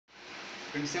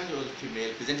27-year-old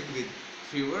female presented with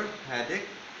fever, headache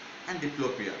and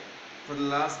diplopia. For the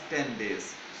last 10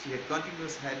 days, she had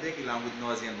continuous headache along with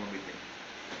nausea and vomiting.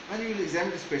 When you will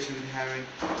examine this patient with having,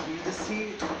 you will just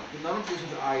see the normal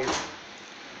patient's eyes.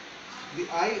 The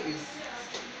eye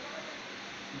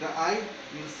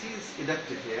you will see is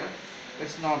adducted here.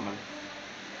 It's normal.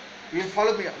 You will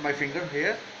follow my finger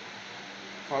here.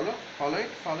 Follow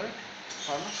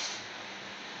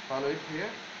it here.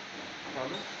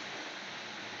 Follow.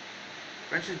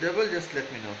 When she's double, just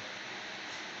let me know.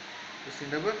 You see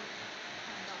double?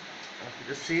 Okay,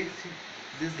 just see.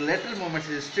 This lateral movement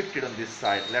is restricted on this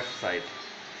side, left side.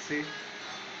 See?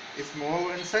 It's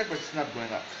more inside, but it's not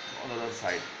going up on the other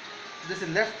side. This is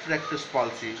left rectus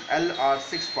palsy,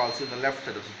 LR6 palsy on the left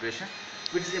side of the patient,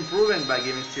 which is improving by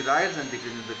giving steroids and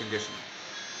decreasing the congestion.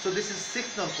 So this is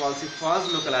sixth nerve palsy, false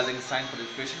localizing sign for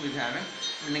this patient with having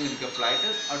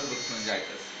menengitis or tuberculous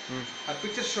menengitis. A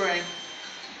picture showing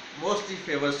mostly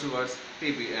favors towards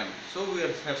TBM. So we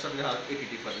have started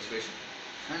ATT for this patient,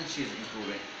 and she is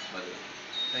improving by the way.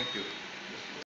 Thank you.